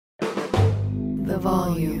the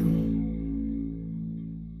volume.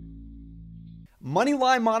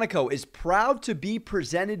 Moneyline Monaco is proud to be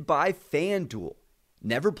presented by FanDuel.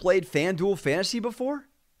 Never played FanDuel Fantasy before?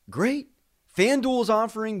 Great. FanDuel is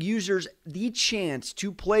offering users the chance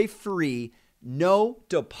to play free, no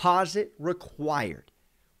deposit required,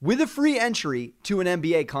 with a free entry to an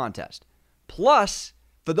NBA contest. Plus,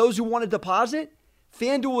 for those who want to deposit,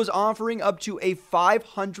 FanDuel is offering up to a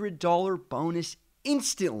 $500 bonus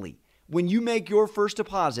instantly when you make your first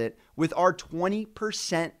deposit with our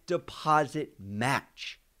 20% deposit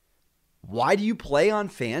match. Why do you play on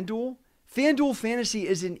FanDuel? FanDuel Fantasy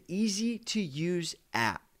is an easy-to-use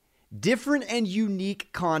app. Different and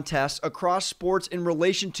unique contests across sports in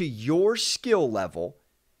relation to your skill level,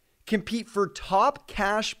 compete for top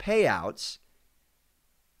cash payouts,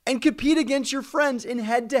 and compete against your friends in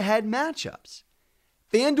head-to-head matchups.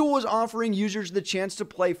 FanDuel is offering users the chance to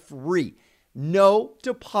play free, no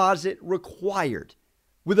deposit required,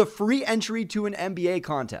 with a free entry to an NBA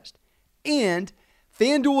contest. And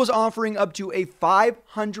FanDuel is offering up to a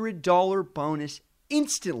 $500 bonus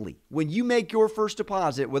instantly when you make your first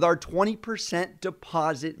deposit with our 20%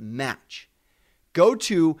 deposit match. Go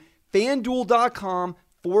to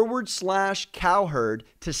FanDuel.com/Cowherd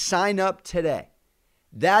to sign up today.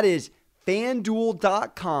 That is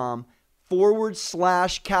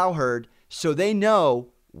FanDuel.com/Cowherd so they know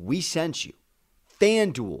we sent you.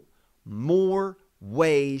 FanDuel, more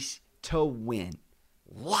ways to win.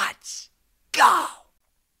 Let's go.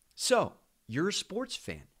 So, you're a sports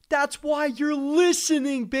fan. That's why you're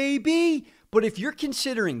listening, baby. But if you're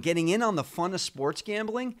considering getting in on the fun of sports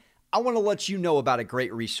gambling, I want to let you know about a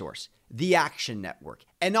great resource, the Action Network.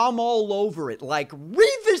 And I'm all over it like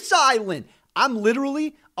Revis Island. I'm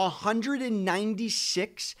literally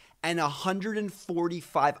 196 and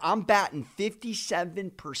 145. I'm batting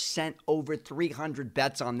 57% over 300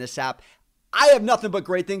 bets on this app. I have nothing but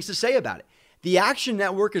great things to say about it. The Action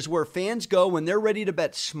Network is where fans go when they're ready to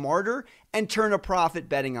bet smarter and turn a profit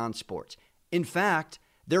betting on sports. In fact,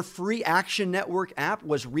 their free Action Network app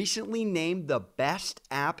was recently named the best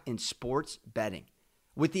app in sports betting.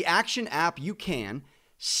 With the Action app, you can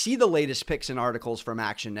see the latest picks and articles from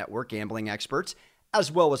Action Network gambling experts,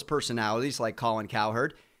 as well as personalities like Colin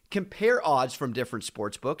Cowherd, compare odds from different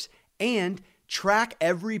sports books, and track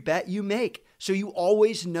every bet you make so you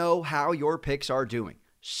always know how your picks are doing.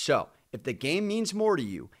 So, if the game means more to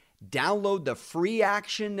you, download the free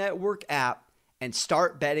Action Network app and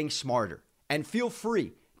start betting smarter. And feel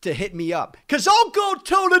free to hit me up, because I'll go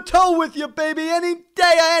toe-to-toe with you, baby, any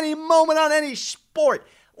day, any moment, on any sport.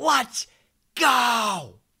 Let's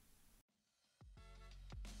go!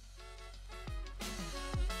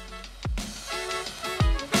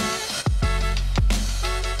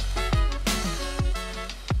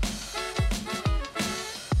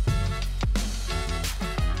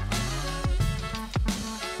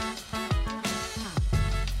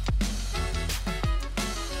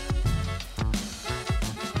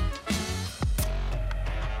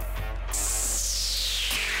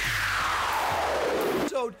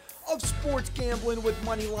 Of Sports Gambling with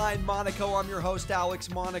Moneyline Monaco. I'm your host, Alex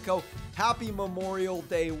Monaco. Happy Memorial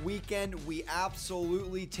Day weekend. We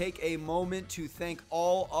absolutely take a moment to thank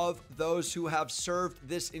all of those who have served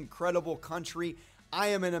this incredible country. I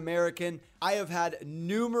am an American. I have had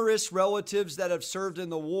numerous relatives that have served in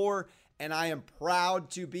the war, and I am proud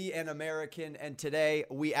to be an American. And today,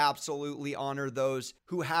 we absolutely honor those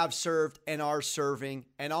who have served and are serving.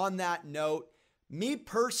 And on that note, me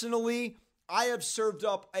personally, I have served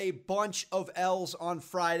up a bunch of L's on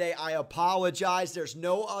Friday. I apologize. There's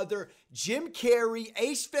no other Jim Carrey,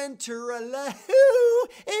 Ace Ventura, who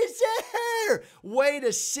is there way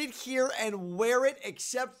to sit here and wear it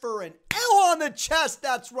except for an L on the chest.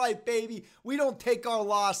 That's right, baby. We don't take our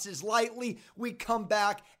losses lightly. We come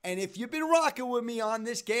back. And if you've been rocking with me on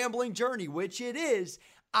this gambling journey, which it is,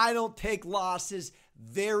 I don't take losses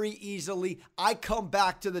very easily. I come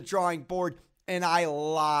back to the drawing board and I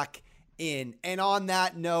lock in. And on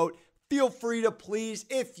that note, feel free to please,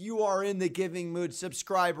 if you are in the giving mood,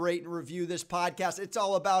 subscribe, rate, and review this podcast. It's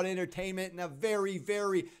all about entertainment in a very,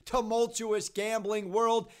 very tumultuous gambling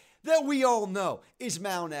world that we all know is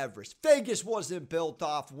Mount Everest. Vegas wasn't built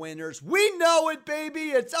off winners. We know it,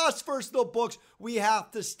 baby. It's us versus the books. We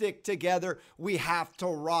have to stick together. We have to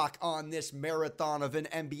rock on this marathon of an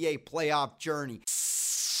NBA playoff journey.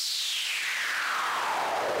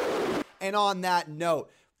 And on that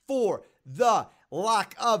note, for the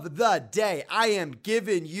lock of the day, I am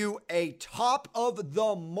giving you a top of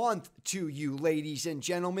the month to you, ladies and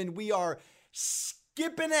gentlemen. We are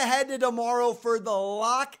skipping ahead to tomorrow for the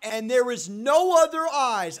lock, and there is no other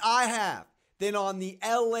eyes I have than on the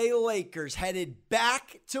LA Lakers headed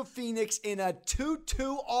back to Phoenix in a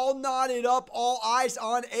 2-2, all knotted up, all eyes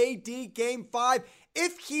on AD Game 5.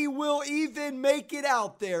 If he will even make it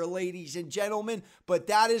out there, ladies and gentlemen. But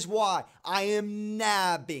that is why I am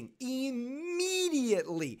nabbing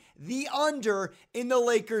immediately the under in the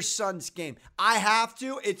Lakers-Suns game. I have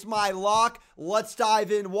to. It's my lock. Let's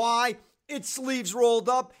dive in. Why? It's sleeves rolled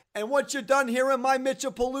up. And once you're done hearing my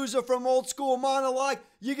Mitchell-palooza from Old School Monologue,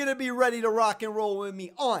 you're going to be ready to rock and roll with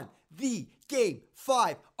me on the Game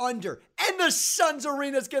 5 under. And the Suns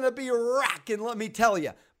arena is going to be rocking, let me tell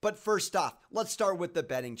you. But first off, let's start with the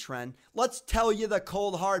betting trend. Let's tell you the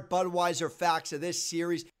cold hard Budweiser facts of this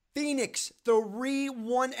series. Phoenix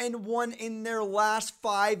 3-1-1 in their last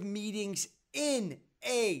 5 meetings in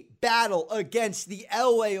a battle against the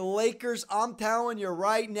LA Lakers. I'm telling you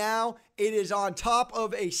right now, it is on top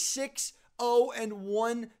of a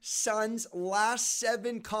 6-0-1 Suns last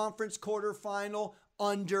 7 conference quarterfinal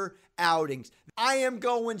under outings. I am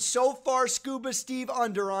going so far Scuba Steve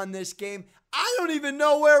under on this game. I don't even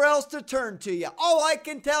know where else to turn to you. All I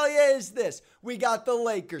can tell you is this. We got the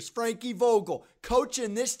Lakers, Frankie Vogel,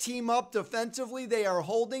 coaching this team up defensively. They are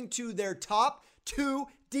holding to their top 2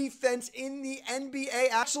 defense in the NBA.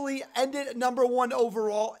 Actually ended number 1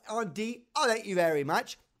 overall on D. Oh, thank you very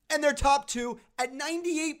much. And their top 2 at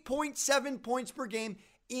 98.7 points per game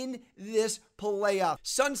in this playoff.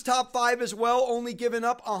 Suns top 5 as well, only giving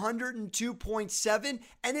up 102.7.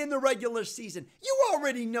 And in the regular season, you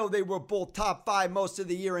already know they were both top 5 most of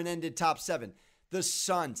the year and ended top 7. The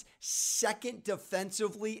Suns, second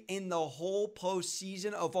defensively in the whole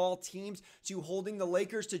postseason of all teams, to holding the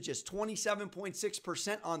Lakers to just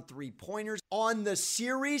 27.6% on 3-pointers on the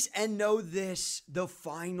series. And know this, the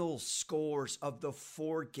final scores of the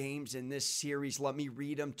 4 games in this series, let me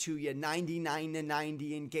read them to you.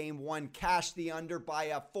 99-90 in Game 1, cashed the under by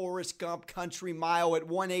a Forrest Gump country mile at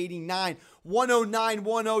 189,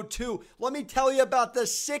 109-102. Let me tell you about the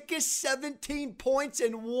sickest 17 points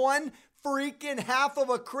in one freaking half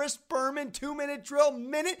of a Chris Berman 2-minute drill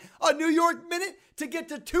minute, a New York minute, to get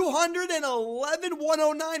to 211,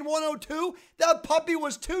 109, 102. That puppy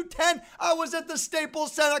was 210. I was at the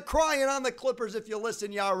Staples Center crying on the Clippers. If you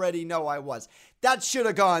listen, you already know I was. That should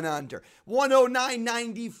have gone under.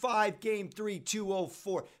 109.95, Game 3,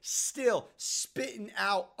 204. Still spitting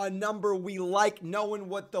out a number we like, knowing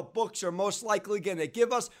what the books are most likely going to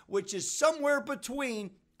give us, which is somewhere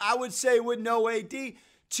between, I would say with no AD,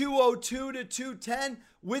 202 to 210.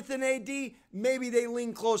 With an AD, maybe they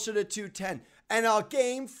lean closer to 210. And a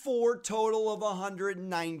Game 4 total of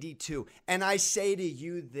 192. And I say to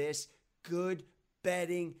you this, good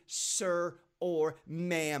betting, sir or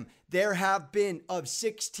ma'am. There have been of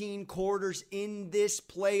 16 quarters in this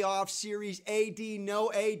playoff series. AD,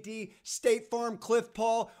 no AD, State Farm, Cliff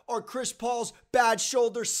Paul, or Chris Paul's bad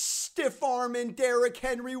shoulder, stiff arm, and Derrick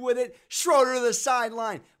Henry with it. Schroeder to the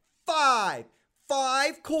sideline. 5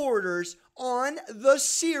 quarters on the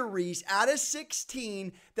series out of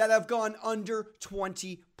 16 that have gone under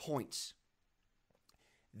 20 points.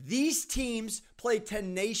 These teams play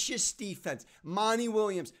tenacious defense. Monty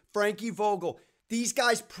Williams, Frankie Vogel, these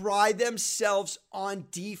guys pride themselves on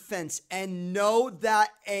defense and know that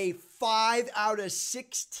a 5 out of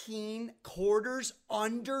 16 quarters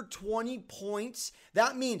under 20 points,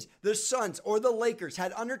 that means the Suns or the Lakers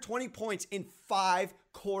had under 20 points in 5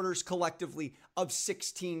 quarters collectively of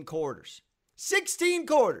 16 quarters. 16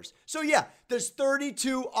 quarters. So yeah, there's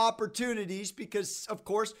 32 opportunities because, of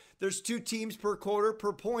course, there's 2 teams per quarter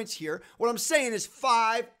per points here. What I'm saying is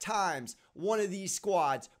 5 times one of these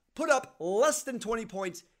squads put up less than 20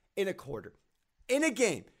 points in a quarter. In a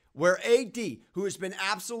game where AD, who has been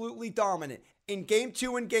absolutely dominant, in Game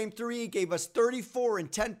 2 and Game 3, he gave us 34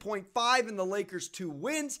 and 10.5 in the Lakers' 2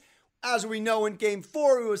 wins. As we know, in Game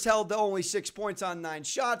 4, he was held to only 6 points on 9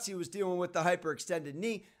 shots. He was dealing with the hyperextended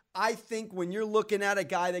knee. I think when you're looking at a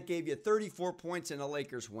guy that gave you 34 points in a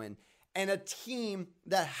Lakers win and a team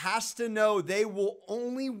that has to know they will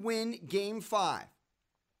only win Game 5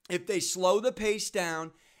 if they slow the pace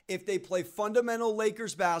down, if they play fundamental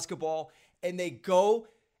Lakers basketball, and they go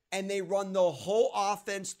and they run the whole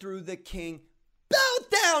offense through the King, bow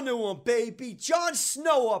down to him, baby. Jon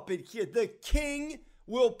Snow up in here. The King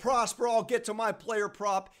will prosper. I'll get to my player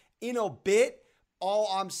prop in a bit. All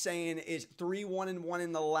I'm saying is 3-1-1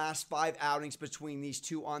 in the last 5 outings between these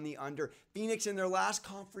two on the under. Phoenix in their last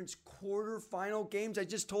conference quarterfinal games, I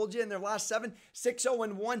just told you, in their last 7,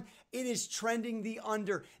 6-0-1, it is trending the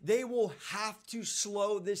under. They will have to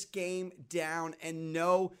slow this game down and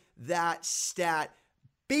know that stat.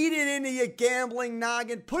 Beat it into your gambling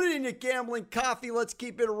noggin. Put it in your gambling coffee. Let's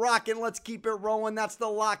keep it rocking. Let's keep it rolling. That's the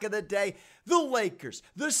lock of the day. the Lakers,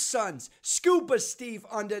 the Suns, Scuba Steve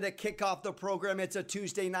under to kick off the program. It's a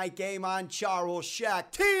Tuesday night game on Charles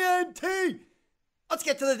Shack TNT. Let's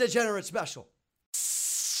get to the Degenerate Special.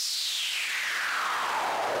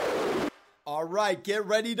 All right, get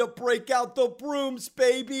ready to break out the brooms,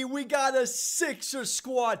 baby. We got a Sixer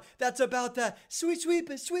squad that's about that sweet sweep,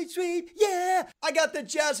 yeah. I got the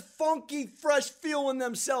Jazz funky, fresh feeling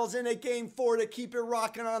themselves in a game 4 to keep it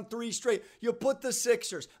rocking on 3 straight. You put the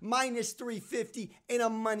Sixers minus 350 in a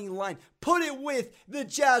money line. Put it with the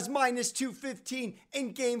Jazz minus 215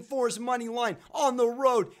 in game 4's money line on the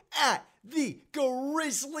road at the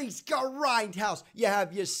Grizzlies Grindhouse. You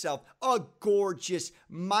have yourself a gorgeous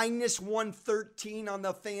minus 113 on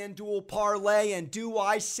the FanDuel parlay. And do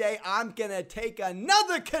I say I'm going to take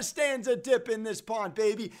another Costanza dip in this pond,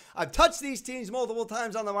 baby. I've touched these teams multiple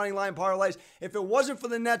times on the money line parlays. If it wasn't for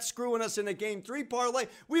the Nets screwing us in a game 3 parlay,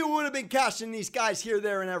 we would have been cashing these guys here,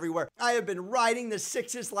 there, and everywhere. I have been riding the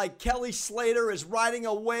Sixers like Kelly Slater is riding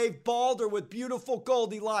a wave, bald or with beautiful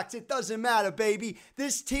Goldilocks. It doesn't matter, baby.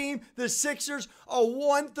 This team, the Sixers, a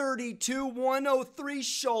 132-103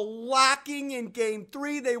 shellacking in game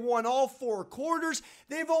 3. They won all 4 quarters.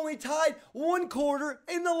 They've only tied 1 quarter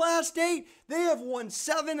in the last 8. They have won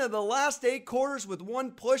 7 of the last 8 quarters with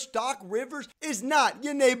 1 push. Doc Rivers is not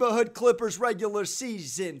your neighborhood Clippers regular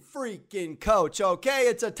season freaking coach, okay?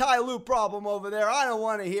 It's a Ty Lue problem over there. I don't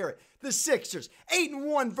want to hear it. The Sixers,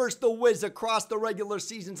 8-1 versus the Wiz across the regular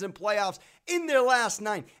seasons and playoffs in their last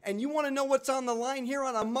 9. And you want to know what's on the line here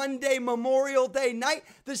on a Monday Memorial Day night?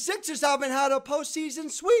 The Sixers haven't had a postseason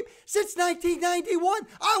sweep since 1991.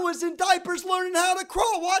 I was in diapers learning how to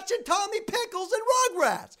crawl, watching Tommy Pickles and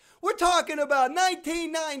Rugrats. We're talking about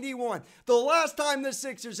 1991, the last time the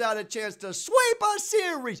Sixers had a chance to sweep a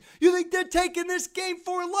series. You think they're taking this game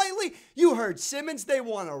 4 lightly? You heard Simmons, they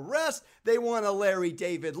want to rest. They want a Larry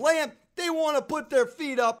David Lamb. They want to put their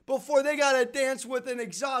feet up before they got to dance with an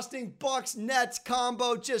exhausting Bucks-Nets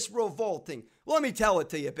combo, just revolting. Let me tell it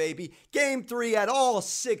to you, baby. Game 3 had all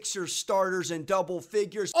Sixer starters in double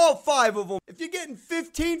figures, all 5 of them. If you're getting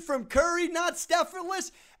 15 from Curry, not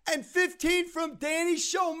Stephenless, and 15 from Danny,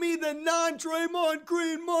 show me the non-Draymond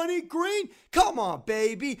Green money green. Come on,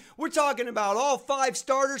 baby. We're talking about all 5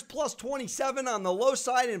 starters, plus 27 on the low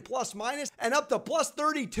side and plus minus, and up to plus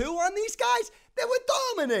 32 on these guys. They were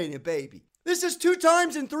dominating, baby. This is 2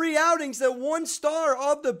 times in 3 outings that 1 star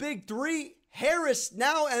of the big 3, Harris,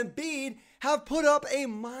 now Embiid, have put up a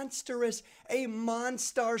monster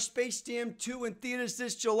Space Jam 2 in theaters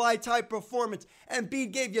this July type performance.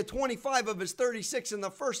 Embiid gave you 25 of his 36 in the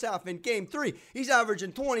first half in game 3. He's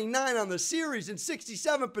averaging 29 on the series and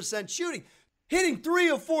 67% shooting. Hitting 3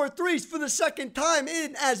 of 4 threes for the second time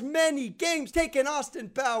in as many games. Taking Austin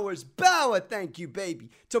Powers. Thank you, baby.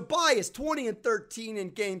 Tobias, 20 and 13 in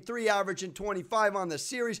game 3, averaging 25 on the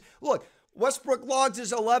series. Look, Westbrook logs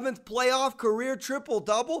his 11th playoff career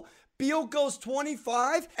triple-double. Beal goes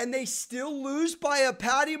 25, and they still lose by a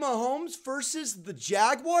Patty Mahomes versus the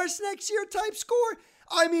Jaguars next year type score?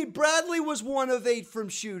 I mean, Bradley was 1 of 8 from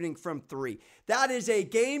shooting from 3. That is a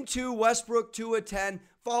game 2, Westbrook 2 of 10,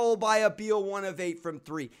 followed by a Beal 1 of 8 from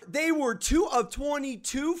 3. They were 2 of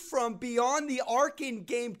 22 from beyond the arc in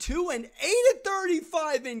game 2 and 8 of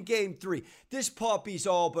 35 in game 3. This puppy's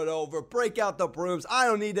all but over. Break out the brooms. I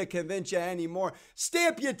don't need to convince you anymore.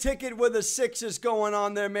 Stamp your ticket with the Sixers going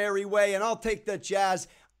on their merry way, and I'll take the Jazz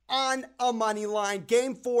on a money line.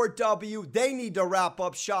 Game 4 W. They need to wrap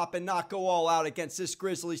up shop and not go all out against this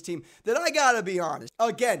Grizzlies team that, I gotta be honest,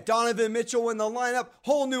 again, Donovan Mitchell in the lineup,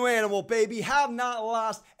 whole new animal, baby. Have not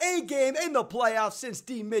lost a game in the playoffs since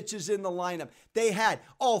D. Mitch is in the lineup. They had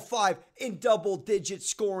all 5 in double-digit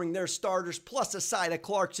scoring, their starters, plus a side of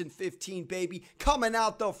Clarkson 15, baby. Coming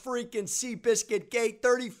out the freaking Seabiscuit gate,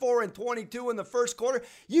 34 and 22 in the first quarter.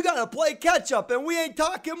 You got to play catch-up, and we ain't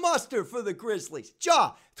talking mustard for the Grizzlies.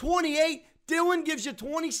 28. Dillon gives you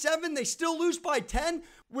 27. They still lose by 10.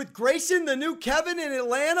 With Grayson, the new Kevin in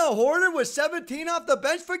Atlanta, Horner with 17 off the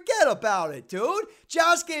bench. Forget about it, dude.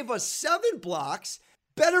 Jazz gave us 7 blocks.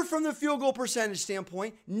 Better from the field goal percentage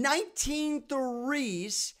standpoint, 19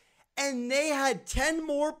 threes, and they had 10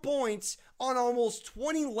 more points on almost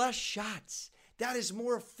 20 less shots. That is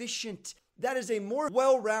more efficient. That is a more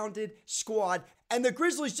well-rounded squad And the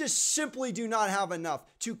Grizzlies just simply do not have enough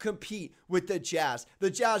to compete with the Jazz.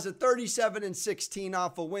 The Jazz are 37-16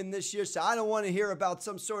 off a win this year, so I don't want to hear about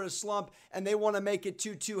some sort of slump and they want to make it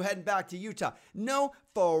 2-2 heading back to Utah. No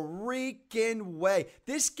freaking way.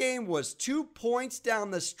 This game was 2 points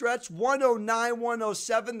down the stretch,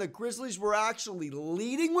 109-107. The Grizzlies were actually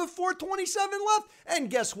leading with 4:27 left, and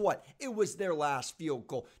guess what? It was their last field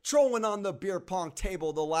goal. Trolling on the beer pong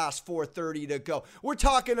table the last 4:30 to go. We're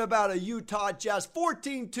talking about a Utah Jazz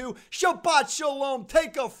 14-2. Shabbat Shalom.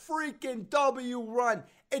 Take a freaking W run.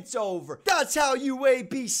 It's over. That's how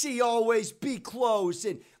UABC always be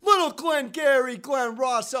closing. Little Glenn Gary, Glenn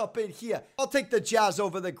Ross up in here. I'll take the Jazz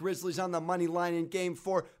over the Grizzlies on the money line in Game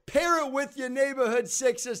 4. Pair it with your neighborhood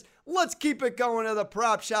Sixers. Let's keep it going to the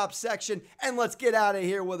prop shop section, and let's get out of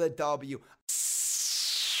here with a W.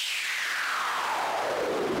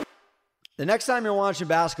 The next time you're watching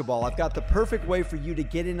basketball, I've got the perfect way for you to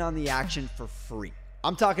get in on the action for free.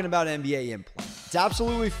 I'm talking about NBA in-play. It's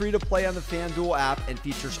absolutely free to play on the FanDuel app and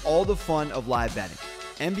features all the fun of live betting.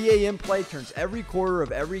 NBA in-play turns every quarter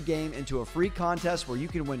of every game into a free contest where you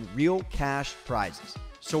can win real cash prizes.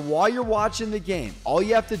 So while you're watching the game, all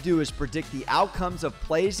you have to do is predict the outcomes of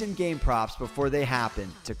plays and game props before they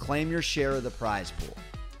happen to claim your share of the prize pool.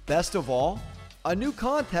 Best of all, a new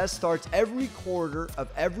contest starts every quarter of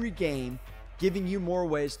every game, giving you more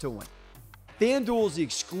ways to win. FanDuel is the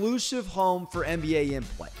exclusive home for NBA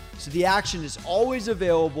in-play, so the action is always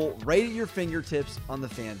available right at your fingertips on the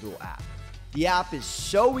FanDuel app. The app is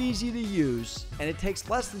so easy to use, and it takes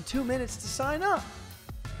less than 2 minutes to sign up.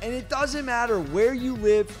 And it doesn't matter where you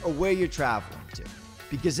live or where you're traveling to,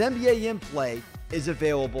 because NBA in-play is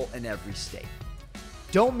available in every state.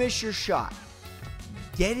 Don't miss your shot.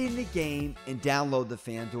 Get in the game and download the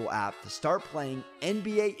FanDuel app to start playing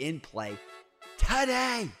NBA in-play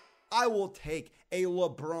today. I will take a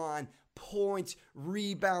LeBron points,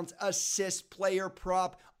 rebounds, assist player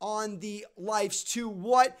prop on the Lifes to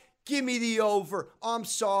what? Give me the over. I'm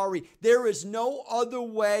sorry. There is no other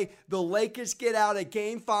way the Lakers get out of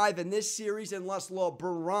Game 5 in this series unless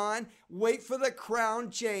LeBron, wait for the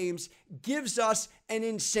crown, James, gives us an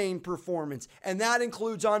insane performance. And that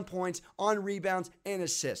includes on points, on rebounds, and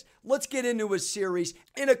assists. Let's get into a series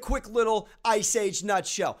in a quick little Ice Age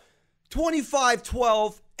nutshell.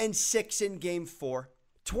 25-12 and 6 in Game 4.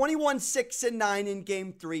 21-6 and 9 in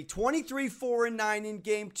Game 3, 23-4 and 9 in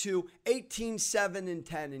Game 2, 18-7 and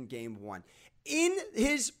 10 in Game 1. In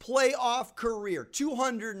his playoff career,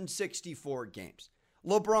 264 games,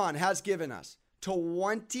 LeBron has given us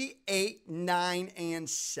 28, 9, and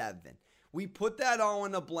 7. We put that all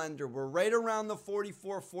in a blender. We're right around the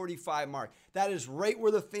 44-45 mark. That is right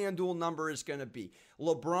where the FanDuel number is going to be.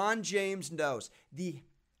 LeBron James knows the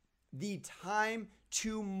time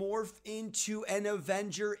to morph into an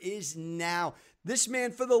Avenger is now. This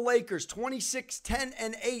man for the Lakers, 26, 10,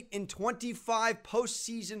 and 8 in 25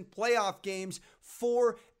 postseason playoff games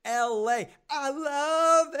for LA. I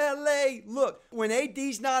love LA. Look, when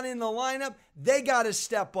AD's not in the lineup, they got to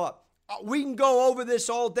step up. We can go over this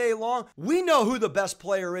all day long. We know who the best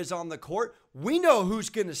player is on the court. We know who's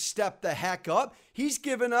going to step the heck up. He's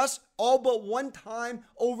given us all but one time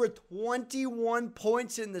over 21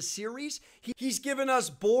 points in the series. He's given us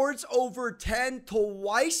boards over 10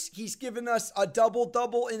 twice. He's given us a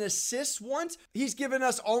double-double in assists once. He's given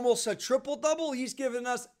us almost a triple-double. He's given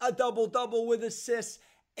us a double-double with assists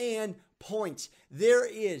and points. There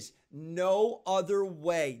is no other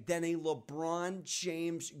way than a LeBron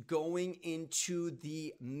James going into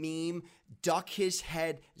the meme, duck his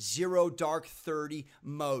head, 0 dark 30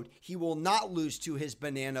 mode. He will not lose to his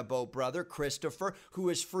banana boat brother, Christopher, who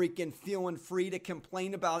is freaking feeling free to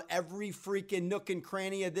complain about every freaking nook and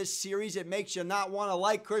cranny of this series. It makes you not want to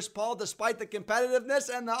like Chris Paul despite the competitiveness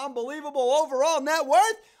and the unbelievable overall net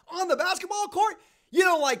worth on the basketball court. You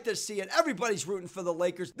don't like to see it. Everybody's rooting for the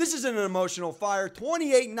Lakers. This is an emotional fire.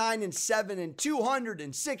 28, 9, and 7 and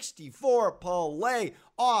 264 play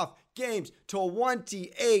off games to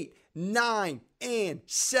 28, 9, and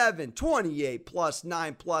 7. 28 plus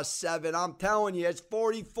 9 plus 7. I'm telling you, it's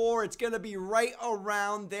 44. It's going to be right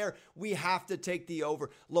around there. We have to take the over.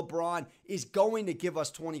 LeBron is going to give us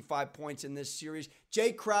 25 points in this series.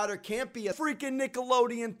 Jay Crowder can't be a freaking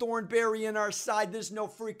Nickelodeon Thornberry in our side. There's no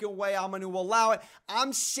freaking way I'm going to allow it.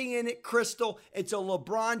 I'm seeing it, Crystal. It's a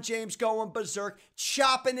LeBron James going berserk,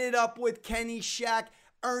 chopping it up with Kenny, Shaq,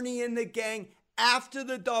 Ernie, and the gang. After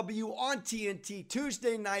the W on TNT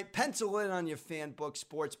Tuesday night, pencil in on your FanBook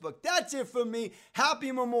Sportsbook. That's it for me.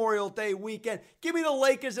 Happy Memorial Day weekend. Give me the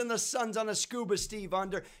Lakers and the Suns on a Scuba Steve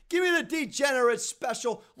under. Give me the Degenerate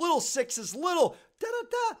special. Little Sixes, little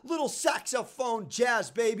da-da-da, little saxophone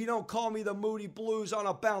jazz, baby. Don't call me the Moody Blues on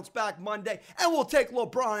a bounce back Monday. And we'll take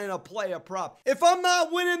LeBron in a player prop. If I'm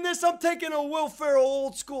not winning this, I'm taking a Will Ferrell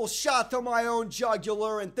old school shot to my own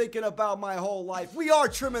jugular and thinking about my whole life. We are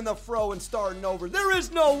trimming the fro and starting over. There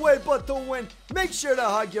is no way but to win. Make sure to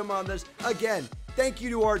hug your mothers. Again, thank you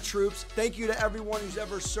to our troops. Thank you to everyone who's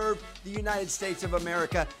ever served the United States of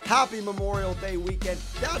America. Happy Memorial Day weekend.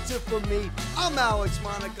 That's it for me. I'm Alex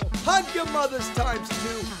Monaco. Hug your mothers times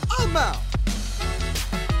 2. I'm out.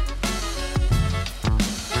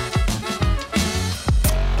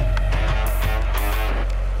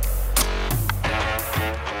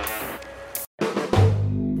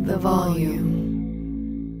 The volume.